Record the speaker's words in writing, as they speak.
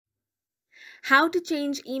How to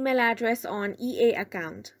change email address on EA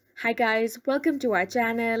account. Hi guys, welcome to our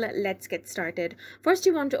channel. Let's get started. First,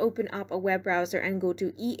 you want to open up a web browser and go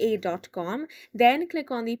to ea.com. Then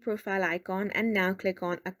click on the profile icon and now click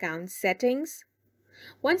on account settings.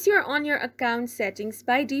 Once you're on your account settings,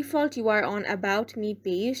 by default you are on About Me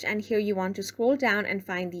page, and here you want to scroll down and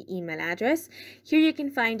find the email address. Here you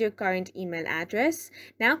can find your current email address.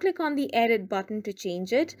 Now click on the edit button to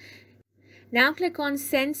change it. Now click on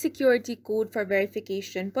Send Security Code for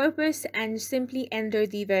verification purpose and simply enter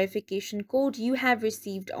the verification code you have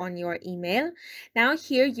received on your email. Now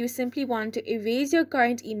here you simply want to erase your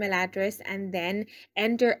current email address and then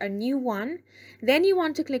enter a new one. Then you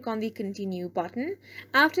want to click on the Continue button.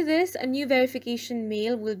 After this, a new verification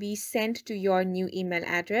mail will be sent to your new email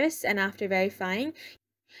address, and after verifying,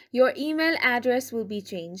 your email address will be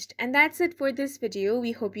changed. And that's it for this video.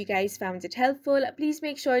 We hope you guys found it helpful. Please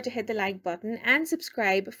make sure to hit the like button and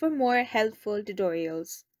subscribe for more helpful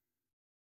tutorials.